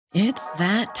It's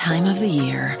that time of the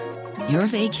year. Your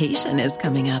vacation is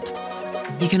coming up.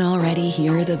 You can already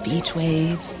hear the beach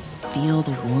waves, feel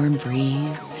the warm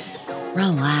breeze,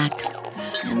 relax,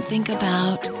 and think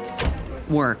about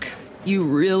work. You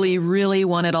really, really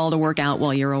want it all to work out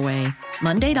while you're away.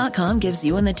 Monday.com gives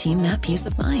you and the team that peace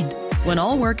of mind. When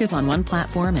all work is on one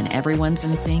platform and everyone's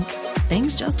in sync,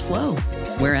 things just flow.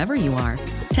 Wherever you are,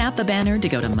 tap the banner to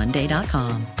go to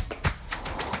Monday.com.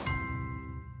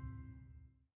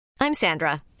 I'm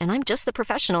Sandra, and I'm just the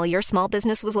professional your small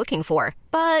business was looking for.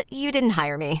 But you didn't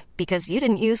hire me because you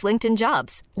didn't use LinkedIn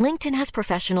Jobs. LinkedIn has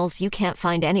professionals you can't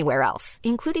find anywhere else,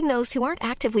 including those who aren't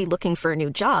actively looking for a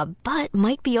new job, but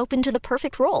might be open to the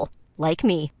perfect role, like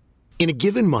me. In a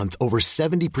given month, over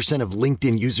 70% of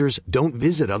LinkedIn users don't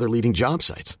visit other leading job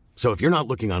sites. So if you're not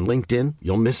looking on LinkedIn,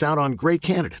 you'll miss out on great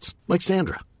candidates like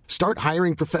Sandra. Start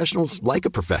hiring professionals like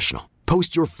a professional.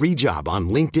 Post your free job on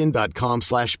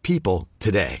linkedin.com/people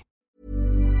today.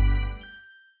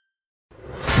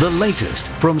 The latest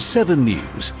from 7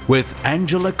 News with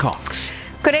Angela Cox.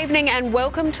 Good evening and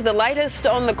welcome to the latest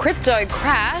on the crypto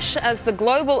crash. As the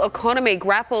global economy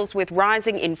grapples with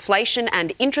rising inflation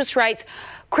and interest rates,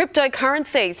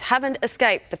 cryptocurrencies haven't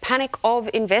escaped the panic of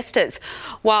investors.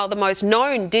 While the most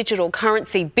known digital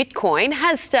currency, Bitcoin,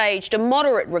 has staged a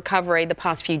moderate recovery the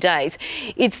past few days,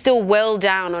 it's still well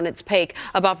down on its peak,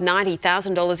 above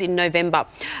 $90,000 in November.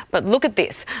 But look at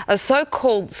this. A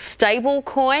so-called stable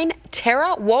coin,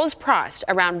 Terra, was priced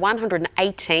around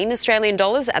 118 Australian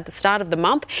dollars at the start of the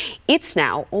month. It's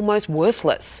now almost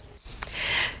worthless.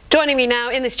 Joining me now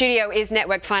in the studio is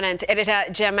Network Finance editor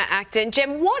Gemma Acton.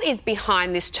 Gem, what is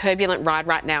behind this turbulent ride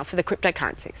right now for the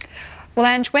cryptocurrencies? Well,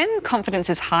 Ange, when confidence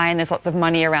is high and there's lots of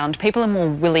money around, people are more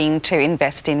willing to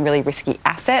invest in really risky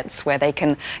assets where they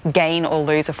can gain or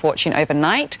lose a fortune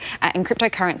overnight, and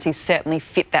cryptocurrencies certainly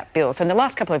fit that bill. So in the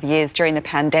last couple of years during the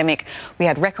pandemic, we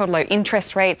had record low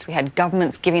interest rates, we had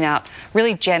governments giving out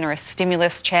really generous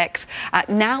stimulus checks.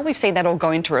 Now we've seen that all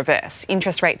go into reverse.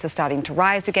 Interest rates are starting to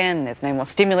rise again, there's no more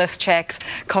stimulus checks,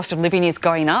 cost of living is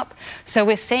going up. So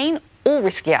we're seeing all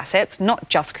risky assets, not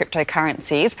just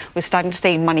cryptocurrencies, we're starting to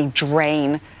see money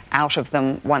drain out of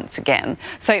them once again.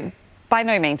 So by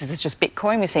no means is this just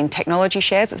Bitcoin. We've seen technology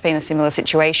shares. It's been a similar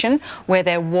situation where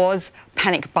there was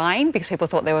panic buying because people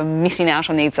thought they were missing out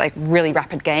on these really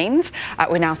rapid gains.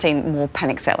 We're now seeing more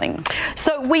panic selling.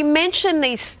 So we mentioned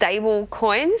these stable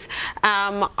coins.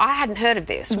 I hadn't heard of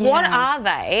this. Yeah. What are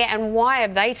they and why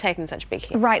have they taken such a big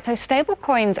hit? Right, so stable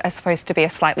coins are supposed to be a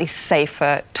slightly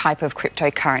safer type of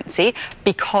cryptocurrency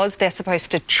because they're supposed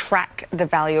to track the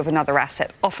value of another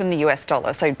asset, often the US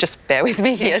dollar. So just bear with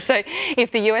me here. So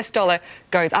if the US dollar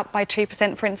goes up by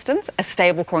 2%, for instance, a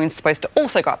stable coin is supposed to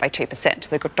also go up by 2%. If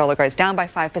the dollar goes down by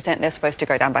 5%, they're supposed to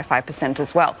go down by 5%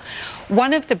 as well.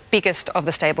 One of the biggest of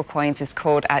the stable coins is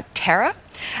called Terra,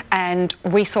 and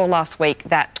we saw last week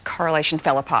that correlation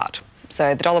fell apart.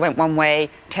 So the dollar went one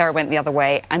way, Terra went the other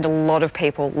way, and a lot of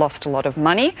people lost a lot of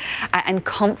money. And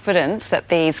confidence that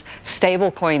these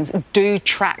stable coins do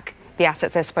track the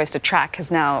assets they're supposed to track has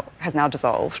now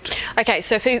dissolved. Okay,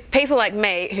 so for people like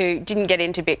me who didn't get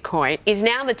into Bitcoin, is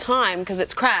now the time, because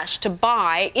it's crashed, to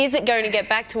buy? Is it going to get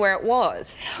back to where it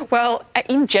was? Well,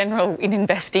 in general, in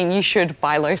investing, you should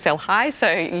buy low, sell high.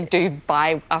 So you do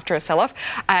buy after a sell-off.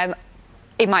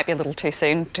 It might be a little too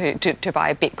soon to buy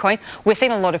a Bitcoin. We're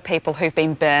seeing a lot of people who've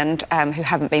been burned, who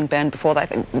haven't been burned before.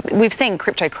 We've seen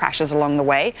crypto crashes along the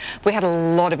way. We had a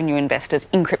lot of new investors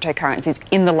in cryptocurrencies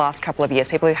in the last couple of years,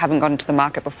 people who haven't gone into the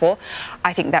market before.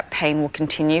 I think that pain will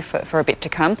continue for a bit to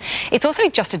come. It's also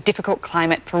just a difficult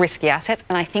climate for risky assets,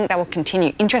 and I think that will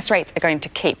continue. Interest rates are going to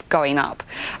keep going up,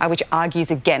 which argues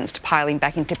against piling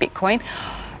back into Bitcoin.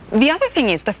 The other thing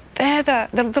is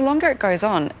the longer it goes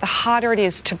on, the harder it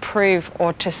is to prove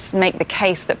or to make the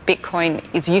case that Bitcoin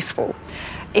is useful.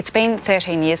 It's been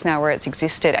 13 years now where it's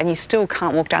existed and you still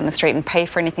can't walk down the street and pay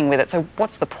for anything with it. So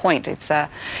what's the point? It's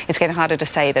getting harder to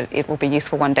say that it will be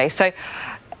useful one day. So,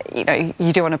 you know,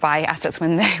 you do want to buy assets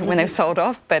when they've sold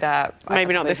off, but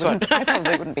maybe not this one. I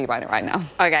probably wouldn't be buying it right now.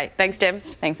 Okay, thanks, Jem.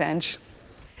 Thanks, Ange.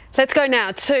 Let's go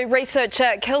now to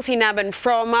researcher Kelsey Nabhan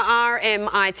from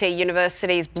RMIT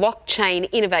University's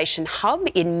Blockchain Innovation Hub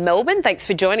in Melbourne. Thanks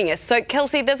for joining us. So,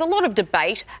 Kelsey, there's a lot of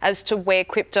debate as to where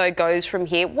crypto goes from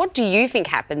here. What do you think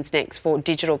happens next for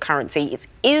digital currency?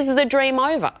 Is the dream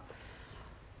over?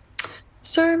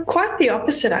 So quite the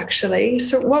opposite, actually.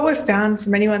 So what we've found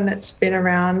from anyone that's been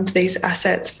around these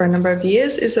assets for a number of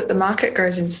years is that the market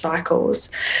goes in cycles.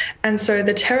 And so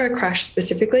the Terra crash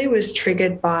specifically was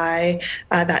triggered by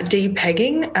that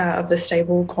depegging of the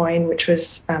stable coin, which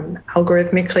was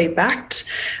algorithmically backed.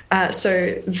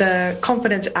 So the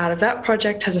confidence out of that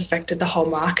project has affected the whole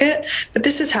market. But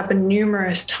this has happened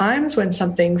numerous times when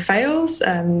something fails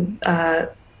and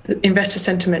investor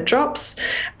sentiment drops,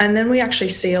 and then we actually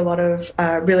see a lot of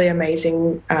really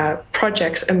amazing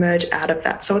projects emerge out of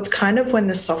that. So it's kind of when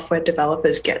the software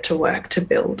developers get to work to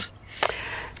build.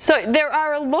 So there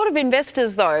are a lot of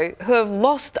investors, though, who have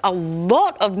lost a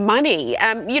lot of money.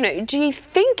 Do you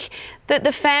think that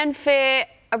the fanfare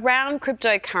around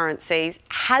cryptocurrencies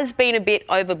has been a bit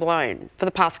overblown for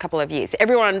the past couple of years?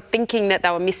 Everyone thinking that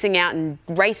they were missing out and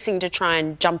racing to try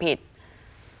and jump in.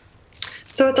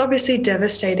 So it's obviously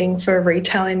devastating for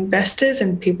retail investors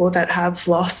and people that have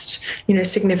lost,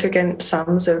 significant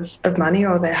sums of money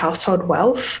or their household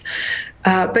wealth.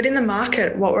 But in the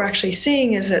market, what we're actually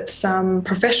seeing is that some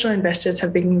professional investors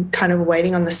have been kind of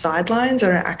waiting on the sidelines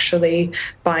and are actually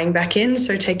buying back in,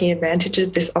 so taking advantage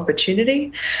of this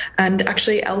opportunity. And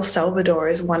actually, El Salvador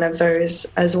is one of those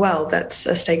as well. That's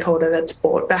a stakeholder that's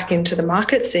bought back into the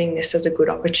market, seeing this as a good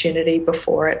opportunity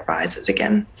before it rises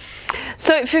again.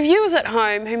 So for viewers at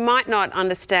home who might not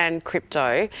understand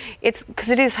crypto, it's because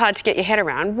it is hard to get your head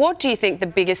around, what do you think the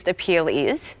biggest appeal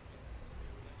is?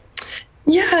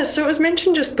 Yeah, so it was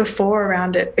mentioned just before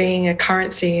around it being a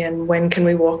currency and when can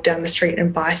we walk down the street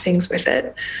and buy things with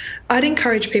it. I'd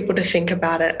encourage people to think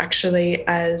about it actually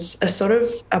as a sort of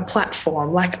a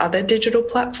platform like other digital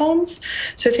platforms.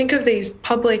 So think of these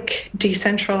public,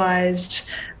 decentralized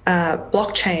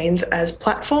blockchains as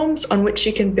platforms on which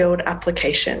you can build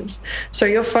applications. So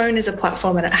your phone is a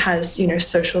platform and it has,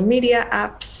 social media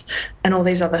apps and all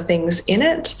these other things in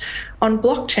it. On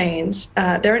blockchains,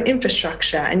 they're an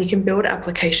infrastructure and you can build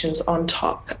applications on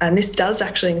top. And this does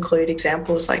actually include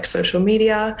examples like social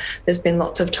media. There's been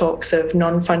lots of talks of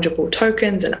non-fungible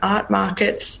tokens and art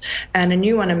markets. And a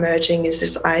new one emerging is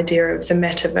this idea of the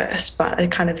metaverse, but a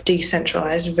kind of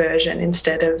decentralized version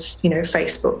instead of,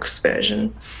 Facebook's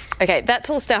version. Okay, that's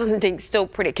all sounding still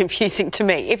pretty confusing to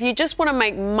me. If you just want to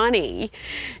make money,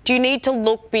 do you need to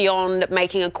look beyond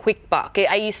making a quick buck?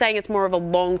 Are you saying it's more of a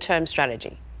long-term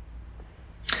strategy?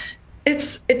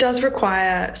 It does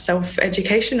require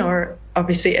self-education or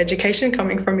obviously education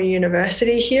coming from a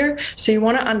university here. So you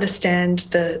want to understand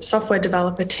the software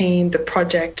developer team, the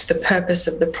project, the purpose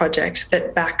of the project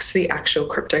that backs the actual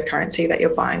cryptocurrency that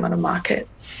you're buying on a market.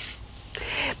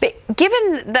 But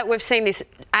given that we've seen this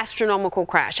astronomical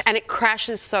crash and it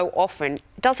crashes so often,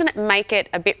 doesn't it make it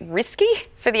a bit risky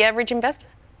for the average investor?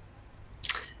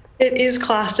 It is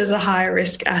classed as a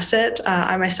high-risk asset.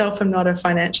 I myself am not a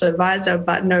financial advisor,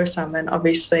 but know some, and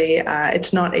obviously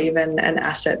it's not even an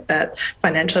asset that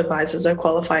financial advisors are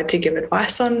qualified to give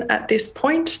advice on at this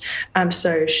point.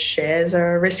 So shares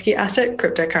are a risky asset.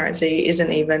 Cryptocurrency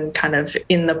isn't even kind of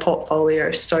in the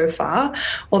portfolio so far,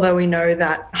 although we know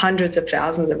that hundreds of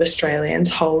thousands of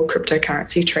Australians hold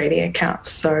cryptocurrency trading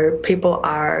accounts. So people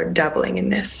are dabbling in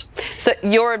this. So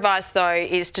your advice, though,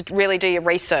 is to really do your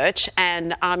research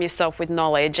and arm yourself with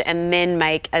knowledge and then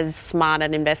make as smart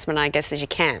an investment, I guess, as you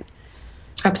can.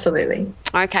 Absolutely.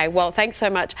 Okay, well, thanks so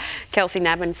much, Kelsey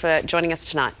Nabhan, for joining us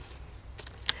tonight.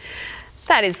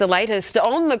 That is the latest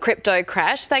on the crypto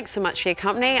crash. Thanks so much for your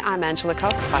company. I'm Angela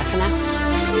Cox. Bye for now.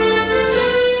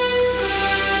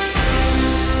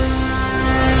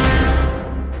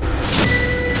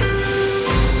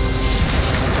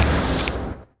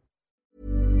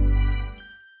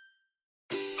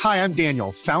 Hi, I'm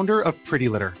Daniel, founder of Pretty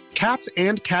Litter. Cats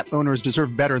and cat owners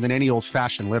deserve better than any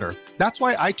old-fashioned litter. That's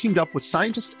why I teamed up with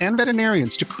scientists and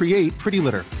veterinarians to create Pretty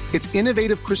Litter. Its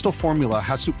innovative crystal formula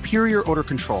has superior odor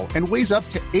control and weighs up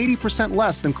to 80%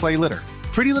 less than clay litter.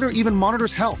 Pretty Litter even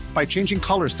monitors health by changing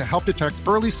colors to help detect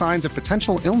early signs of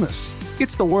potential illness.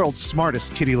 It's the world's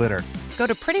smartest kitty litter. Go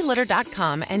to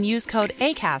prettylitter.com and use code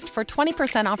ACAST for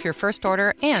 20% off your first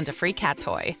order and a free cat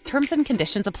toy. Terms and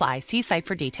conditions apply. See site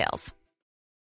for details.